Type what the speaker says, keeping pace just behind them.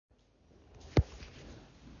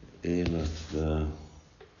életbe,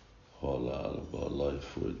 halálba,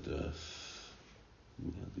 life or death.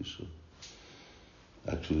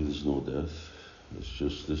 Actually, there's no death. It's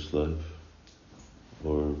just this life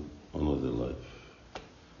or another life.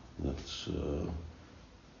 That's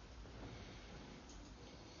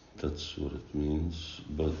what it means.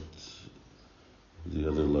 But the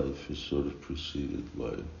other life is sort of preceded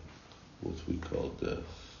by what we call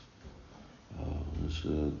death. It's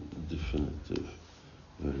a definitive,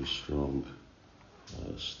 very strong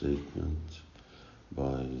statement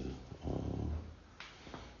by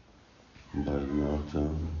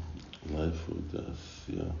Nartan, life or death.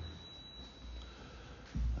 Yeah,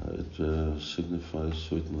 it signifies a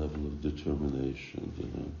certain level of determination.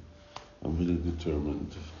 I'm really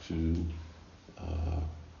determined to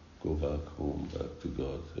go back home, back to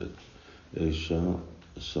Godhead. Esha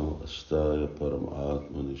samastaya param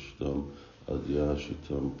atmanishtam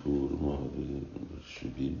adyashitam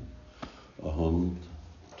purmahavishibhi aham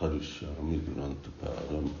tarishyami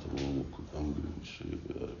durantaparam tamomukudam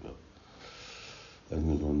grimshrivyaya.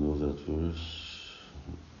 Anyone know that verse?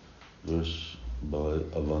 Verse by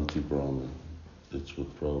Avanti Brahman. It's what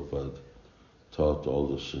Prabhupada taught all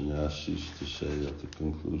the sannyasis to say at the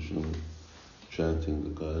conclusion of chanting the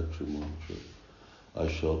Gayatri Mantra. I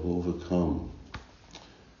shall overcome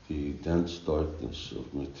the dense darkness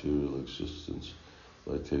of material existence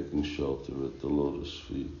by taking shelter at the lotus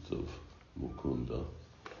feet of Mukunda.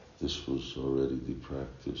 This was already the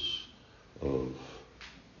practice of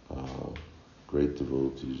great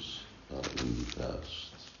devotees in the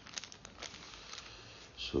past.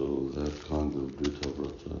 So that kind of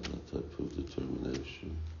Dritavrata, that type of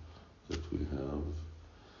determination that we have.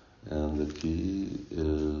 And the key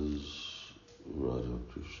is Radha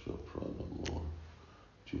Krishna Pranamo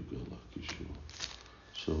Jugala Kishore.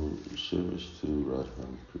 So service to Radha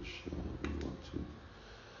and Krishna, we want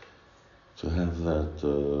to have that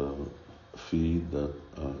feed,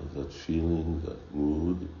 that feeling, that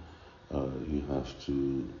mood. You have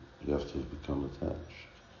to become attached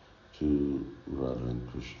to Radha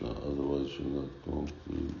and Krishna, otherwise you're not going to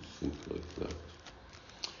think like that.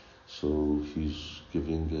 So he's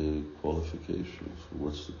giving a qualification.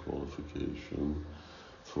 What's the qualification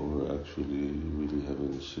for actually really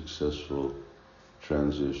having a successful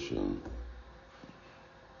transition?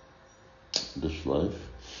 This life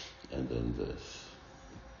and then death.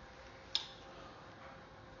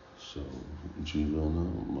 So, Jivana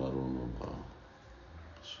Marana Bha.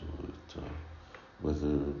 So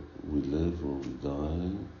whether we live or we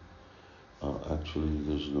die, actually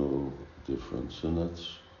there's no difference. And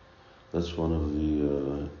that's one of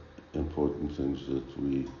the important things that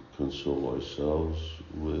we console ourselves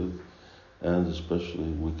with, and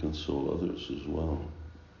especially we console others as well.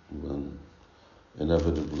 When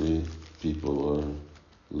inevitably people are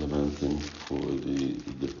lamenting for the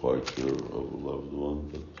departure of a loved one,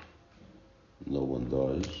 but no one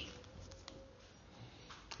dies.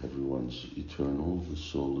 Everyone's eternal, the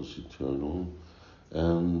soul is eternal,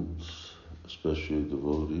 and especially a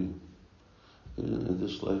devotee, in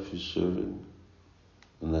this life he's serving,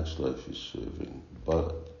 the next life he's serving.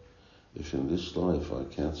 But if in this life I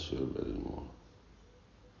can't serve anymore,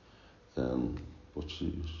 then what's the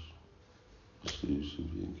use? What's the use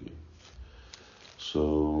of being here?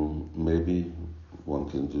 So maybe one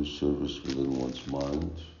can do service within one's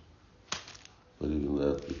mind, but even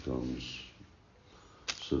that becomes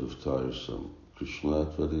sort of tiresome. Krishna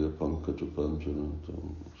Tvariya Pankaja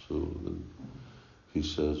Panjanantam. So then he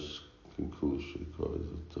says, in Kulashekar,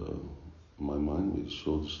 that my mind is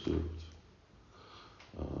so disturbed,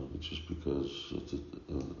 which is because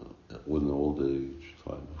with an old age,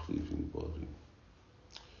 time of leaving the body.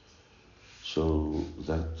 So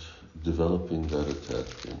that developing that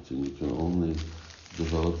attachment, and you can only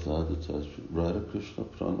develop that attachment. Radha Krishna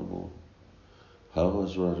Pranamo. How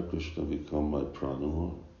has Radha Krishna become my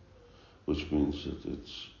pranamo? Which means that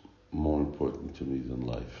it's more important to me than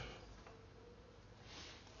life.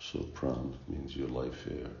 So pran means your life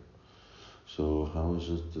air. So how is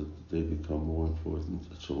it that they become more important?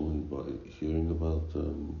 It's only by hearing about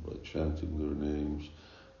them, by chanting their names,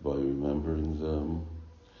 by remembering them.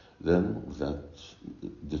 Then that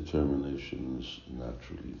determination is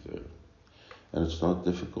naturally there. And it's not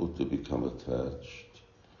difficult to become attached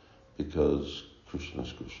because Krishna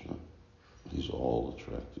is Krishna. He's all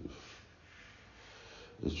attractive.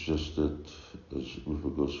 It's just that, as Rupa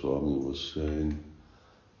Goswami was saying,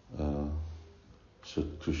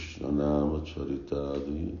 Sat Krishna Nama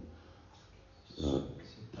Charitadi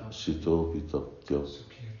Sito Pitaptya.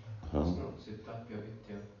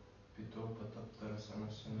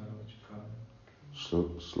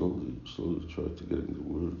 slowly try to get into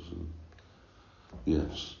words. And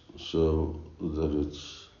yes, so that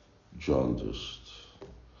it's jaundiced,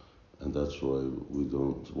 and that's why we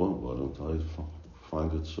don't. Well, why don't I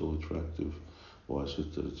find it so attractive? Why is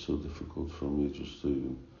it that it's so difficult for me just to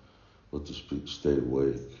even, what to speak, stay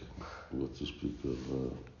awake, what to speak of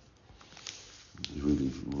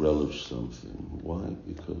really relish something? Why?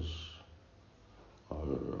 Because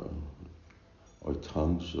our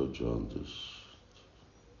tongues are jaundiced,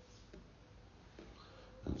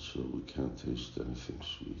 and so we can't taste anything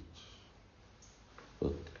sweet.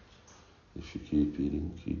 But if you keep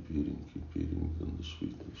eating, then the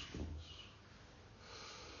sweetness comes.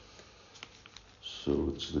 So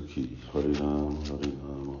it's the key. Harinam,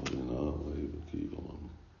 Harinam, Harinam, Eva Kevalam.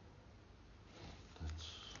 That's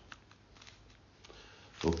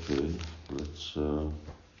okay. Let's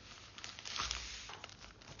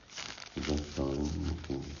we got time.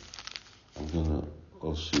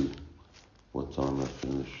 I'll see what time I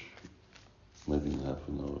finish. Maybe in half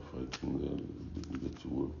an hour if I can get to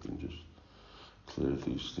work and just clear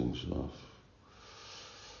these things off.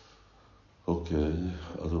 Okay,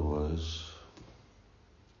 otherwise